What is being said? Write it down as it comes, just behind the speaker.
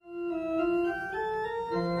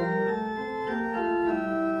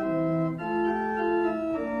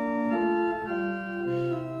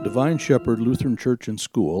Divine Shepherd Lutheran Church and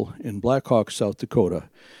School in Black Hawk, South Dakota,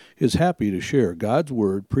 is happy to share God's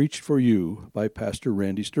Word preached for you by Pastor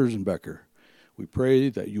Randy Sturzenbecker. We pray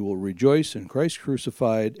that you will rejoice in Christ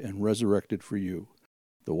crucified and resurrected for you.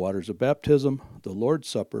 The waters of baptism, the Lord's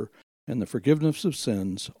Supper, and the forgiveness of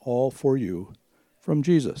sins, all for you, from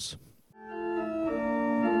Jesus.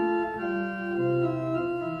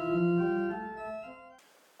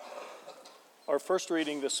 Our first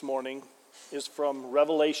reading this morning is from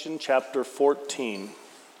Revelation chapter 14.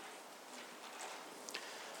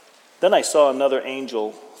 Then I saw another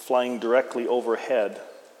angel flying directly overhead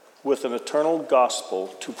with an eternal gospel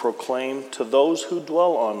to proclaim to those who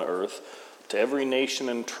dwell on earth, to every nation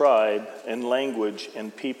and tribe and language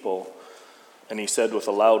and people. And he said with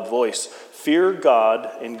a loud voice, "Fear God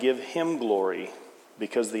and give him glory,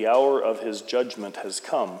 because the hour of his judgment has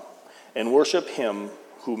come, and worship him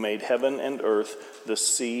who made heaven and earth, the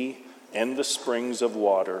sea, and the springs of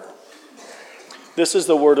water." This is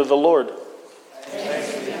the word of the Lord.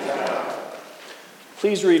 Thanks be to God.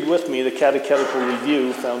 Please read with me the catechetical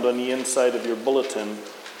review found on the inside of your bulletin,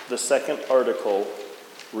 the second article,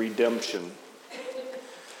 Redemption.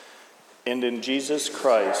 And in Jesus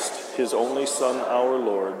Christ, his only Son, our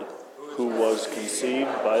Lord, who was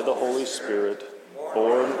conceived by the Holy Spirit,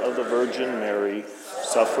 born of the Virgin Mary,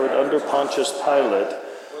 suffered under Pontius Pilate,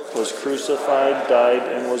 was crucified, died,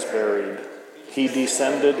 and was buried. He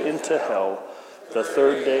descended into hell. The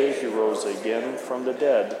third day he rose again from the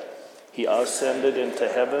dead. He ascended into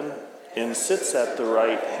heaven and sits at the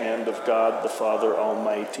right hand of God the Father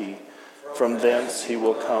Almighty. From thence he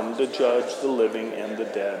will come to judge the living and the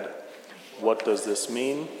dead. What does this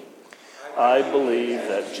mean? I believe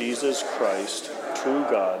that Jesus Christ, true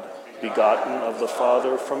God, begotten of the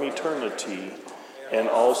Father from eternity, and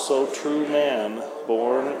also true man,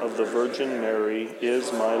 born of the Virgin Mary,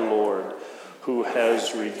 is my Lord, who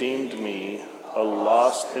has redeemed me, a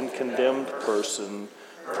lost and condemned person,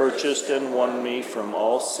 purchased and won me from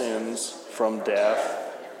all sins, from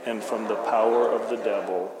death, and from the power of the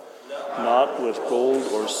devil, not with gold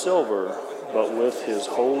or silver, but with his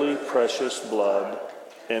holy, precious blood,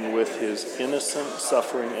 and with his innocent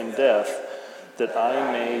suffering and death, that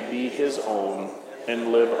I may be his own,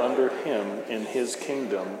 and live under him in his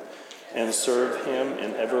kingdom, and serve him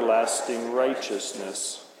in everlasting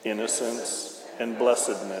righteousness, innocence, and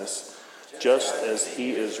blessedness, just as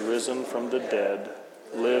he is risen from the dead,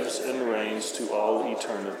 lives and reigns to all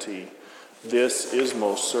eternity. This is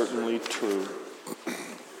most certainly true.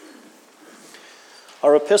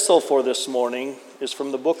 Our epistle for this morning is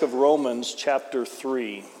from the book of Romans, chapter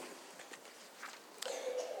 3.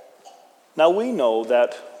 Now we know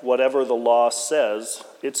that whatever the law says,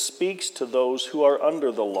 it speaks to those who are under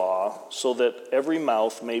the law, so that every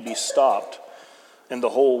mouth may be stopped, and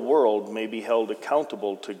the whole world may be held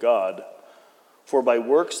accountable to God. For by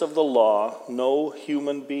works of the law, no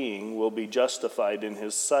human being will be justified in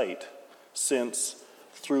his sight, since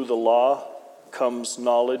through the law comes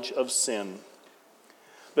knowledge of sin.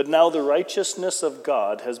 But now the righteousness of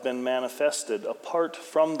God has been manifested apart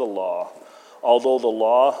from the law, although the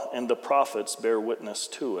law and the prophets bear witness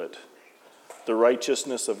to it. The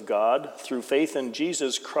righteousness of God through faith in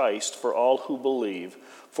Jesus Christ for all who believe,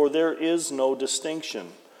 for there is no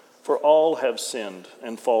distinction. For all have sinned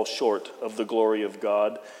and fall short of the glory of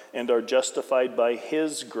God, and are justified by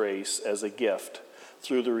his grace as a gift,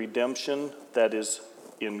 through the redemption that is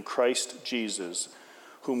in Christ Jesus,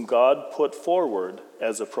 whom God put forward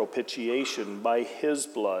as a propitiation by his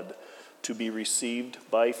blood, to be received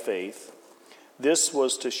by faith. This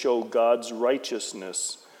was to show God's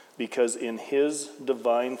righteousness, because in his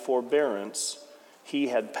divine forbearance he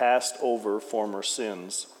had passed over former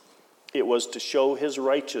sins. It was to show his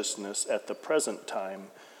righteousness at the present time,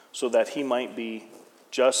 so that he might be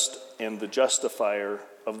just and the justifier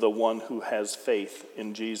of the one who has faith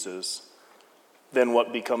in Jesus. Then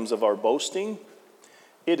what becomes of our boasting?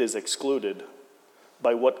 It is excluded.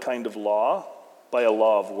 By what kind of law? By a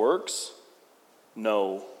law of works?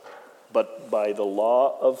 No, but by the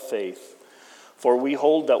law of faith. For we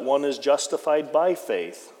hold that one is justified by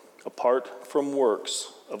faith, apart from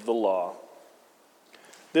works of the law.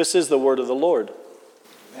 This is the word of the Lord.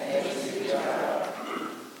 Thanks be to God.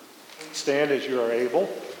 Stand as you are able.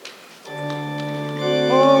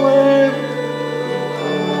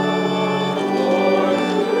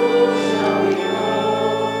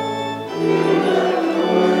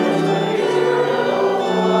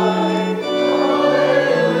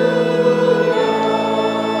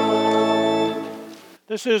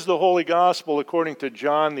 This is the Holy Gospel according to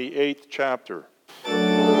John, the 8th chapter.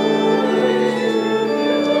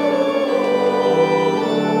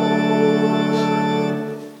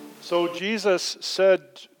 So Jesus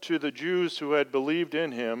said to the Jews who had believed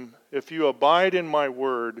in him, "If you abide in my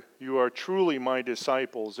word, you are truly my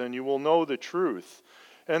disciples, and you will know the truth,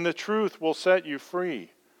 and the truth will set you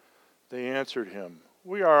free." They answered him,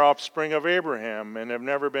 "We are offspring of Abraham and have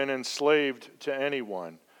never been enslaved to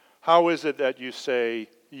anyone. How is it that you say,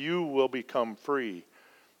 'You will become free'?"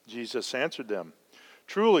 Jesus answered them,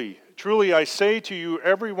 "Truly, truly I say to you,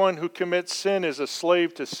 everyone who commits sin is a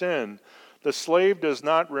slave to sin. The slave does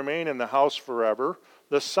not remain in the house forever.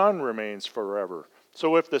 The Son remains forever.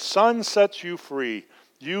 So if the Son sets you free,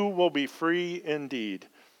 you will be free indeed."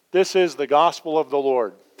 This is the gospel of the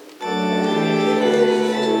Lord.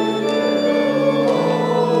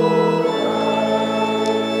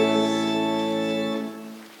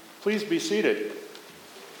 Please be seated.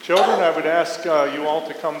 Children, I would ask you all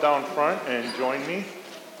to come down front and join me.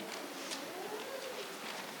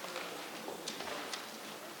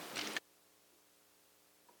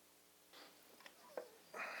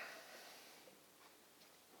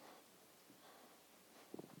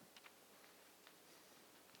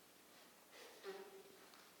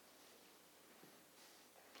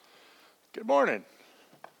 Good morning.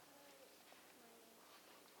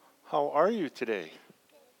 How are you today?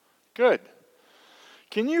 Good.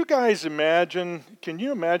 Can you imagine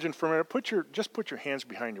for a minute, put your hands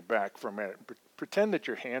behind your back for a minute. Pretend that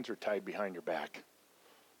your hands are tied behind your back.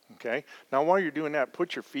 Okay? Now while you're doing that,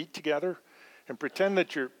 put your feet together and pretend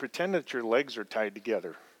that your legs are tied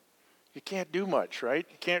together. You can't do much, right?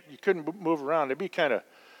 You couldn't move around. That'd be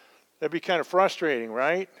kind of frustrating,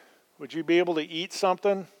 right? Would you be able to eat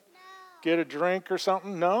something? Get a drink or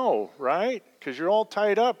something? No, right? Because you're all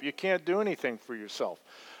tied up. You can't do anything for yourself.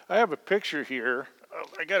 I have a picture here.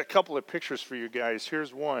 I got a couple of pictures for you guys.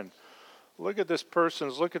 Here's one. Look at this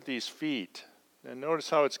person's, look at these feet. And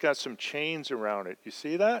notice how it's got some chains around it. You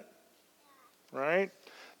see that? Right?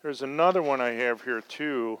 There's another one I have here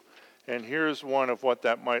too. And here's one of what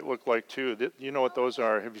that might look like too. You know what those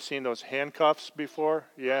are. Have you seen those handcuffs before?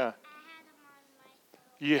 Yeah.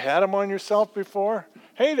 You had them on yourself before?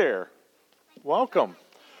 Hey there. Welcome.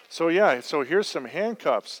 So here's some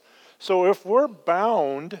handcuffs. So if we're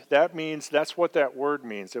bound, that's what that word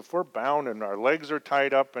means. If we're bound and our legs are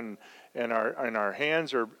tied up and our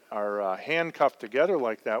hands are handcuffed together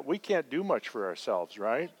like that, we can't do much for ourselves,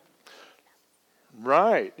 right?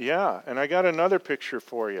 Right, yeah. And I got another picture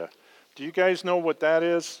for you. Do you guys know what that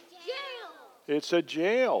is? Jail. It's a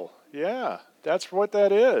jail. Yeah, that's what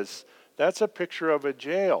that is. That's a picture of a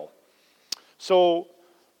jail. So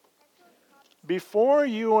before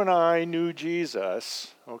you and I knew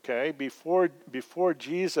Jesus, okay, before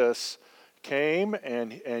Jesus came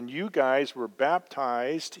and you guys were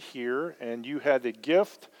baptized here and you had the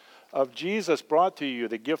gift of Jesus brought to you,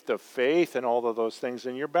 the gift of faith and all of those things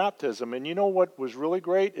in your baptism. And you know what was really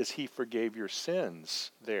great is he forgave your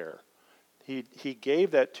sins there. He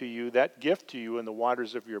gave that to you, that gift to you in the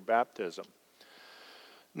waters of your baptism.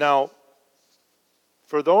 Now,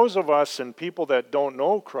 for those of us and people that don't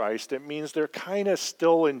know Christ, it means they're kind of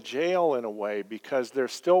still in jail in a way because they're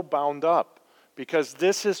still bound up. Because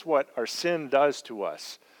this is what our sin does to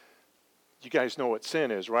us. You guys know what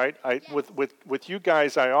sin is, right? With you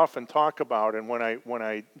guys, I often talk about, and when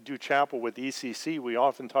I do chapel with ECC, we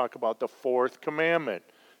often talk about the fourth commandment.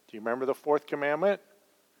 Do you remember the fourth commandment?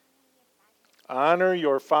 Honor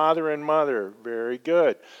your father and mother. Very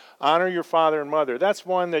good. Honor your father and mother. That's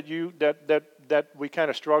one that we kind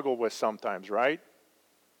of struggle with sometimes, right?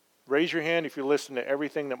 Raise your hand if you listen to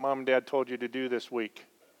everything that mom and dad told you to do this week.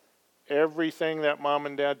 Everything that mom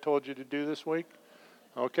and dad told you to do this week?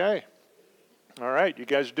 Okay. All right. You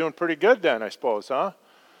guys are doing pretty good then, I suppose, huh?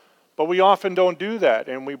 But we often don't do that,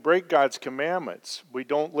 and we break God's commandments. We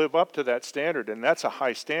don't live up to that standard, and that's a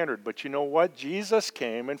high standard. But you know what? Jesus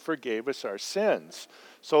came and forgave us our sins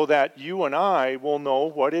so that you and I will know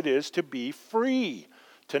what it is to be free,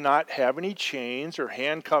 to not have any chains or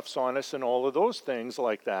handcuffs on us and all of those things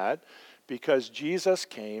like that, because Jesus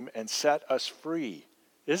came and set us free.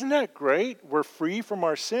 Isn't that great? We're free from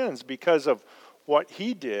our sins because of what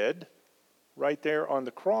he did right there on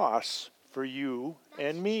the cross for you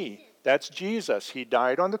and me. That's Jesus. He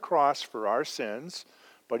died on the cross for our sins,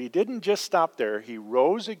 but he didn't just stop there. He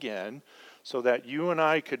rose again so that you and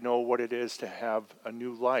I could know what it is to have a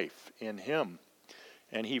new life in him.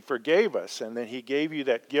 And he forgave us, and then he gave you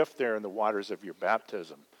that gift there in the waters of your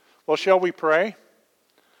baptism. Well, shall we pray?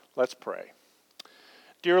 Let's pray.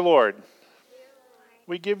 Dear Lord,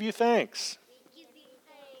 we give you thanks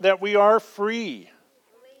that we are free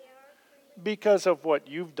because of what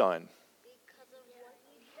you've done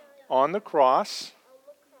on the cross,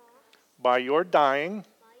 by your dying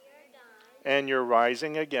and you're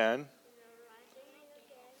rising again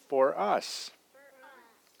for us.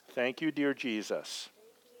 Thank you, dear Jesus.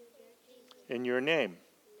 In your name.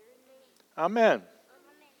 Amen.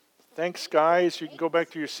 Thanks, guys. You can go back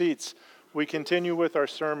to your seats. We continue with our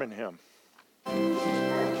sermon hymn.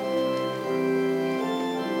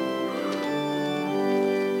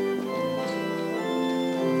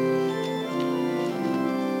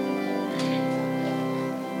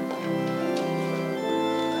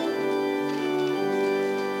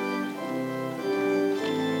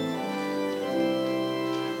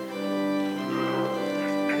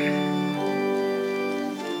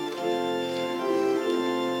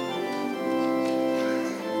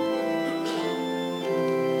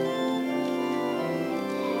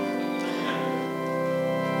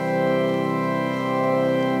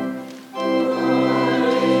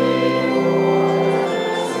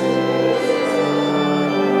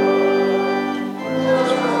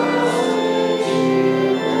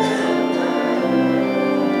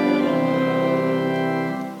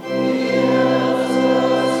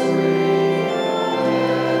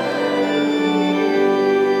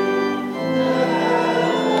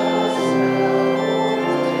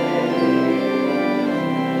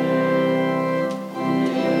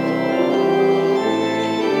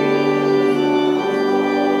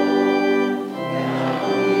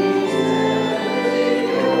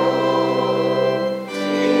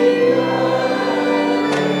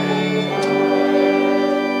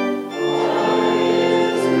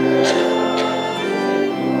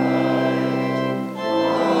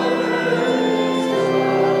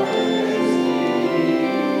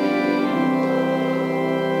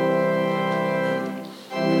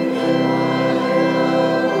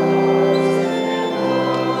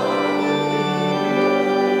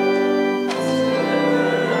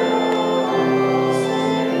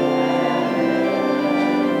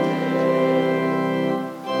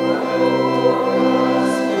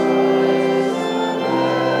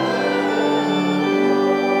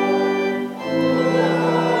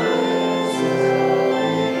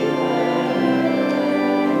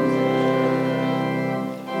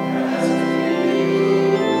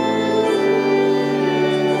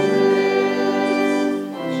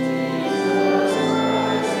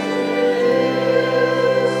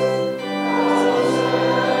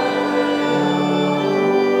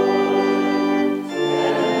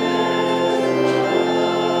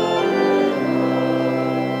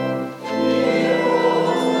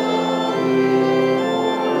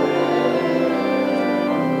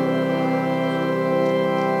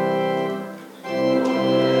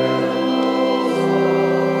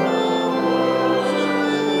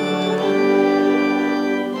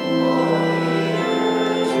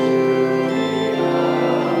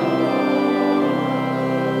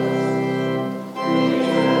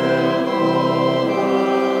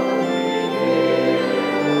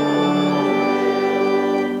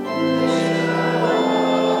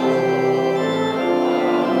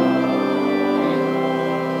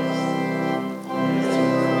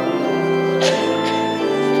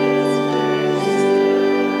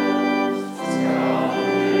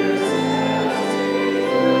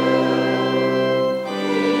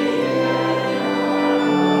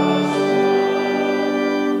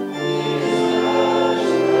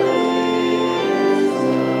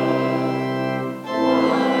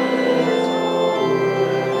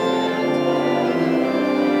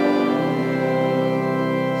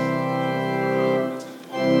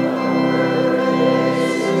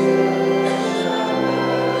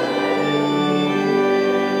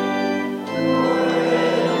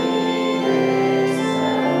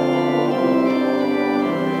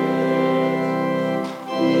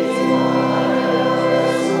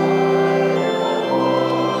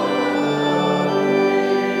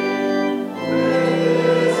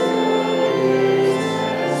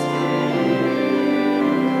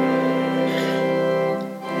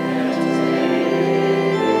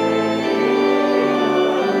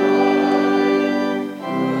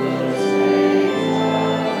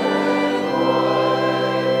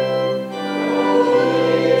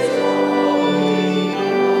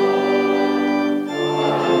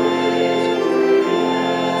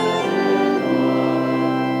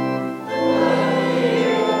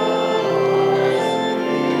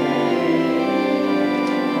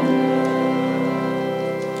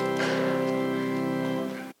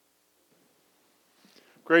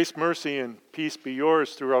 Grace, mercy, and peace be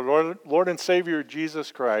yours through our Lord and Savior,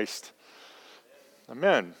 Jesus Christ.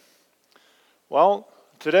 Amen. Well,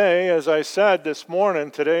 today, as I said this morning,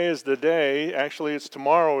 today is the day. Actually, it's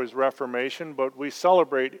tomorrow is Reformation, but we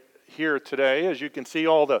celebrate here today. As you can see,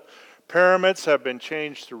 all the pyramids have been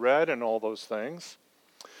changed to red and all those things.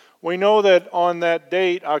 We know that on that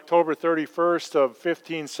date, October 31st of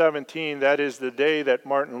 1517, that is the day that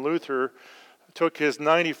Martin Luther took his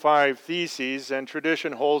 95 Theses, and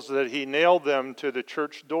tradition holds that he nailed them to the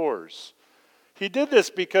church doors. He did this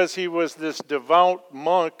because he was this devout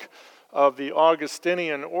monk of the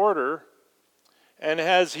Augustinian order, and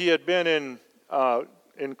as he had been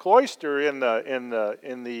in cloister in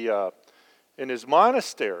his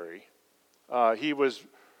monastery, he was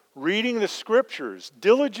reading the Scriptures,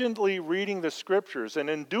 diligently reading the Scriptures, and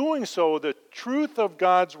in doing so, the truth of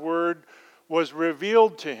God's Word was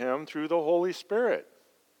revealed to him through the Holy Spirit.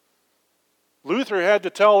 Luther had to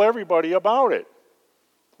tell everybody about it.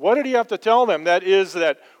 What did he have to tell them? That is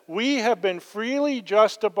that we have been freely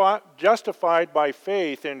justified by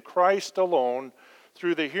faith in Christ alone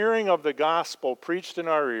through the hearing of the gospel preached in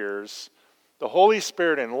our ears, the Holy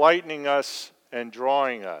Spirit enlightening us and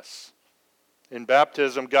drawing us. In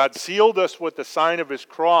baptism, God sealed us with the sign of His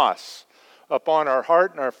cross upon our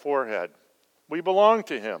heart and our forehead. We belong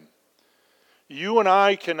to Him. You and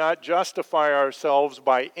I cannot justify ourselves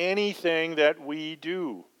by anything that we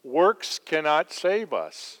do. Works cannot save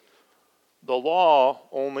us. The law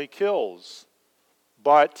only kills,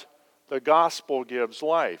 but the gospel gives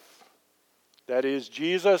life. That is,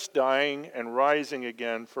 Jesus dying and rising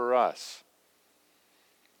again for us.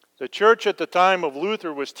 The church at the time of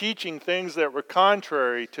Luther was teaching things that were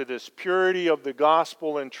contrary to this purity of the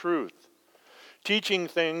gospel and truth. Teaching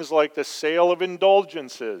things like the sale of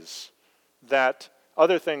indulgences, that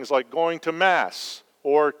other things like going to Mass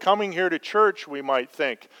or coming here to church, we might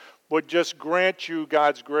think, would just grant you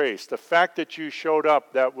God's grace. The fact that you showed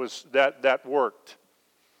up, that worked.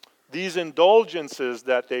 These indulgences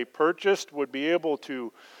that they purchased would be able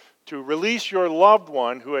to release your loved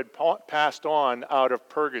one who had passed on out of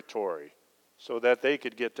purgatory so that they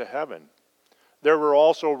could get to heaven. There were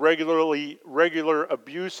also regular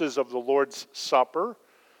abuses of the Lord's Supper,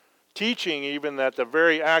 teaching even that the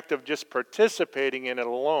very act of just participating in it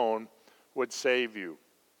alone would save you.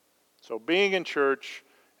 So being in church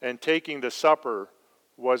and taking the supper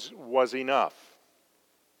was enough.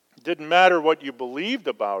 It didn't matter what you believed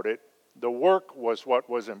about it, the work was what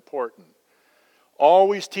was important.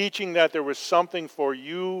 Always teaching that there was something for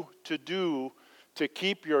you to do to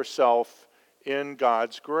keep yourself in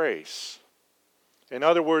God's grace. In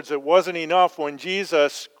other words, it wasn't enough when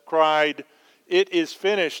Jesus cried, "It is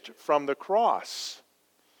finished," from the cross.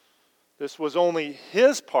 This was only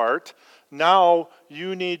His part. Now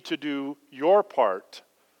you need to do your part.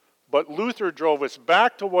 But Luther drove us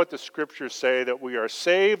back to what the Scriptures say, that we are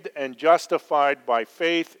saved and justified by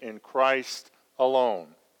faith in Christ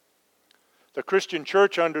alone. The Christian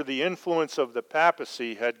church, under the influence of the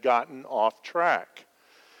papacy, had gotten off track,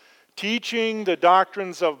 teaching the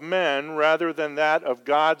doctrines of men rather than that of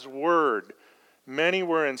God's Word. Many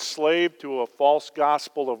were enslaved to a false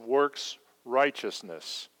gospel of works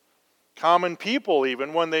righteousness. Common people,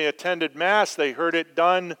 even when they attended Mass, they heard it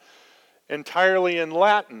done entirely in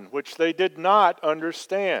Latin, which they did not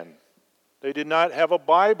understand. They did not have a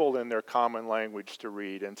Bible in their common language to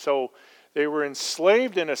read, and so they were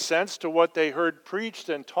enslaved in a sense to what they heard preached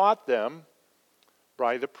and taught them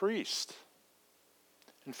by the priest.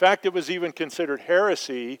 In fact, it was even considered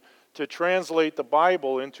heresy to translate the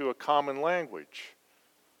Bible into a common language.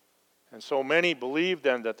 And so many believed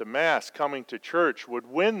then that the Mass, coming to church, would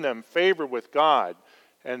win them favor with God,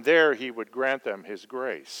 and there He would grant them His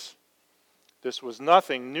grace. This was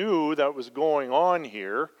nothing new that was going on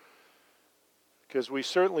here, because we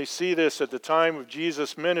certainly see this at the time of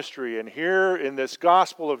Jesus' ministry and here in this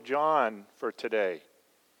Gospel of John for today.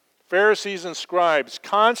 Pharisees and scribes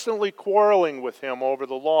constantly quarreling with Him over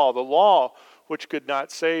the law which could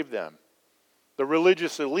not save them. The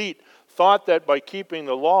religious elite thought that by keeping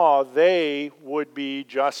the law they would be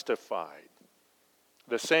justified.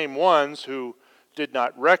 The same ones who did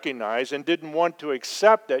not recognize and didn't want to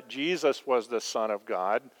accept that Jesus was the Son of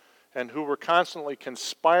God, and who were constantly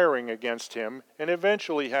conspiring against Him and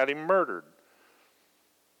eventually had Him murdered.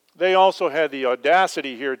 They also had the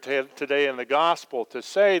audacity here today in the gospel to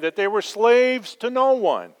say that they were slaves to no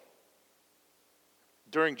one.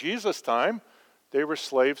 During Jesus' time, they were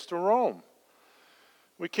slaves to Rome.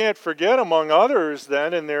 We can't forget, among others,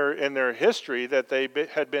 then, in their history, that they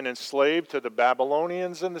had been enslaved to the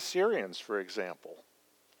Babylonians and the Syrians, for example.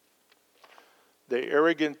 They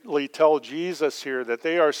arrogantly tell Jesus here that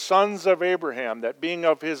they are sons of Abraham, that being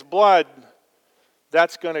of his blood,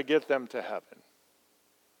 that's going to get them to heaven.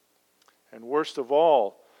 And worst of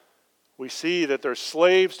all, we see that they're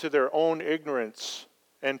slaves to their own ignorance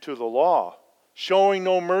and to the law, showing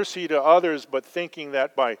no mercy to others, but thinking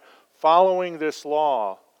that by following this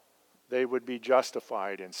law, they would be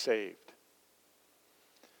justified and saved.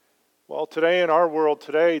 Well, today in our world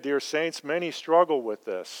today, dear saints, many struggle with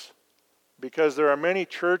this because there are many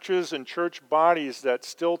churches and church bodies that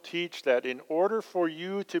still teach that in order for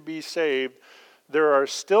you to be saved, there are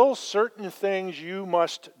still certain things you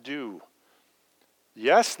must do.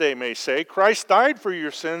 Yes, they may say, Christ died for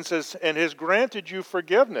your sins and has granted you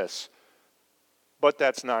forgiveness. But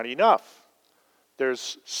that's not enough.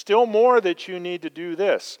 There's still more that you need to do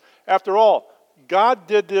this. After all, God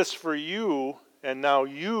did this for you, and now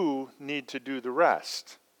you need to do the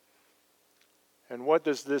rest. And what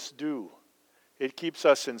does this do? It keeps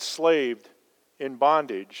us enslaved in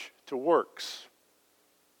bondage to works.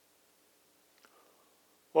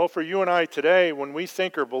 Well, for you and I today, when we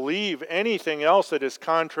think or believe anything else that is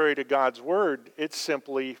contrary to God's word, it's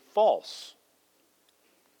simply false.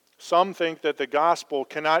 Some think that the gospel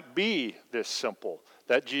cannot be this simple,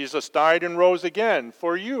 that Jesus died and rose again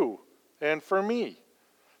for you and for me,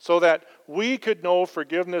 so that we could know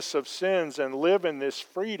forgiveness of sins and live in this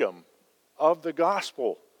freedom of the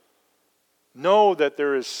gospel. Know that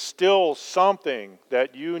there is still something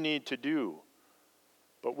that you need to do.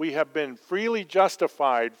 But we have been freely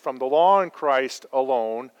justified from the law in Christ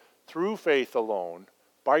alone, through faith alone,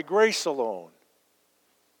 by grace alone.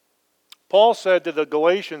 Paul said to the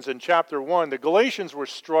Galatians in chapter 1, the Galatians were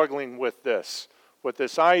struggling with this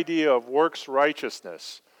idea of works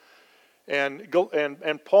righteousness. And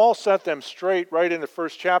Paul set them straight right in the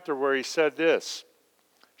first chapter where he said this,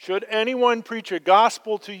 should anyone preach a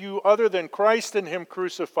gospel to you other than Christ and him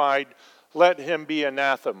crucified, let him be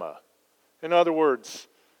anathema. In other words,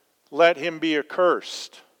 let him be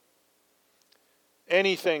accursed.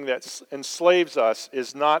 Anything that enslaves us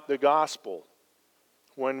is not the gospel.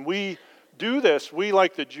 When we do this, we,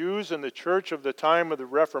 like the Jews in the church of the time of the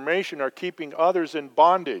Reformation, are keeping others in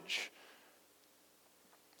bondage.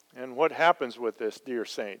 And what happens with this, dear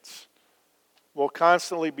saints? We'll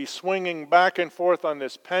constantly be swinging back and forth on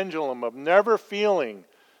this pendulum of never feeling,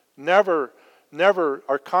 never,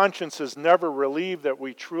 our consciences never relieve that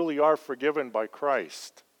we truly are forgiven by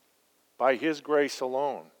Christ, by his grace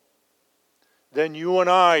alone. Then you and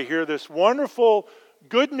I hear this wonderful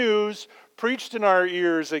good news preached in our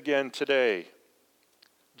ears again today.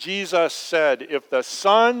 Jesus said, if the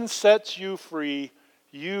Son sets you free,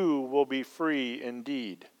 you will be free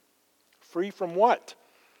indeed. Free from what?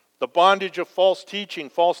 The bondage of false teaching,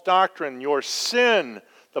 false doctrine, your sin,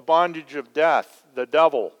 the bondage of death, the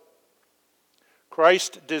devil.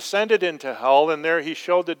 Christ descended into hell, and there he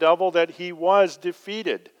showed the devil that he was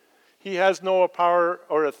defeated. He has no power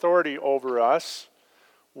or authority over us.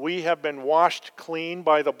 We have been washed clean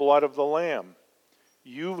by the blood of the Lamb.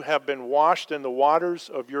 You have been washed in the waters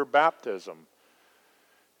of your baptism.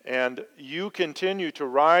 And you continue to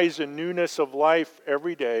rise in newness of life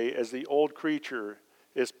every day as the old creature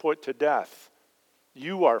is put to death.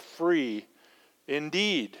 You are free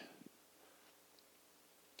indeed.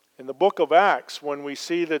 In the book of Acts, when we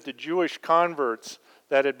see that the Jewish converts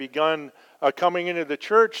that had begun coming into the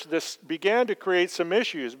church, this began to create some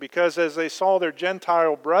issues because as they saw their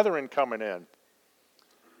Gentile brethren coming in,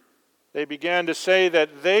 they began to say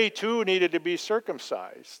that they too needed to be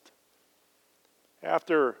circumcised.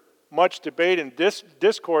 After much debate and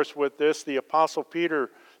discourse with this, the Apostle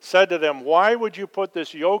Peter said to them, why would you put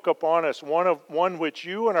this yoke upon us, one which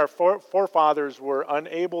you and our forefathers were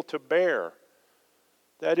unable to bear?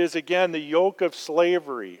 That is, again, the yoke of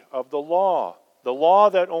slavery, of the law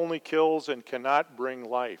that only kills and cannot bring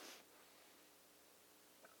life.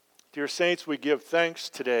 Dear saints, we give thanks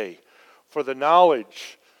today for the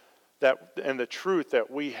knowledge and the truth that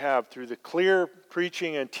we have through the clear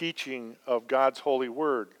preaching and teaching of God's holy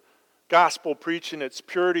word. Gospel preaching its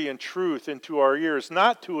purity and truth into our ears,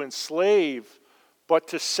 not to enslave, but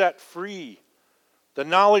to set free. The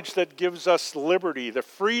knowledge that gives us liberty, the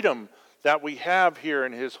freedom that we have here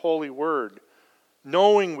in his holy word,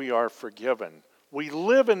 knowing we are forgiven. We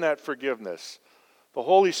live in that forgiveness. The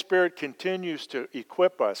Holy Spirit continues to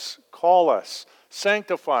equip us, call us,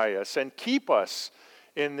 sanctify us, and keep us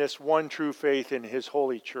in this one true faith in his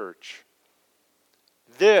holy church.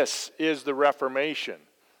 This is the Reformation.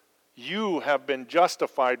 You have been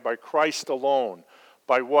justified by Christ alone,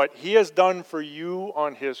 by what he has done for you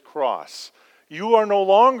on his cross. You are no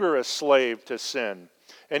longer a slave to sin.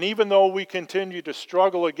 And even though we continue to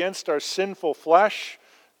struggle against our sinful flesh,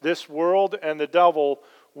 this world, and the devil,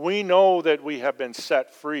 we know that we have been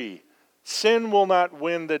set free. Sin will not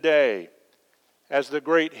win the day, as the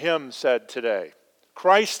great hymn said today.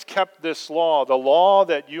 Christ kept this law, the law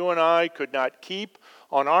that you and I could not keep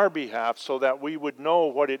on our behalf, so that we would know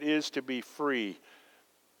what it is to be free.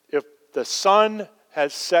 the Son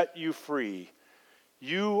has set you free.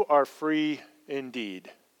 You are free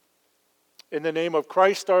indeed. In the name of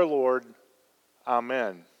Christ our Lord,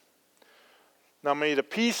 amen. Now may the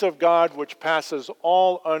peace of God, which passes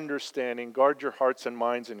all understanding, guard your hearts and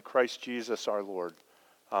minds in Christ Jesus our Lord.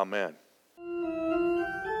 Amen.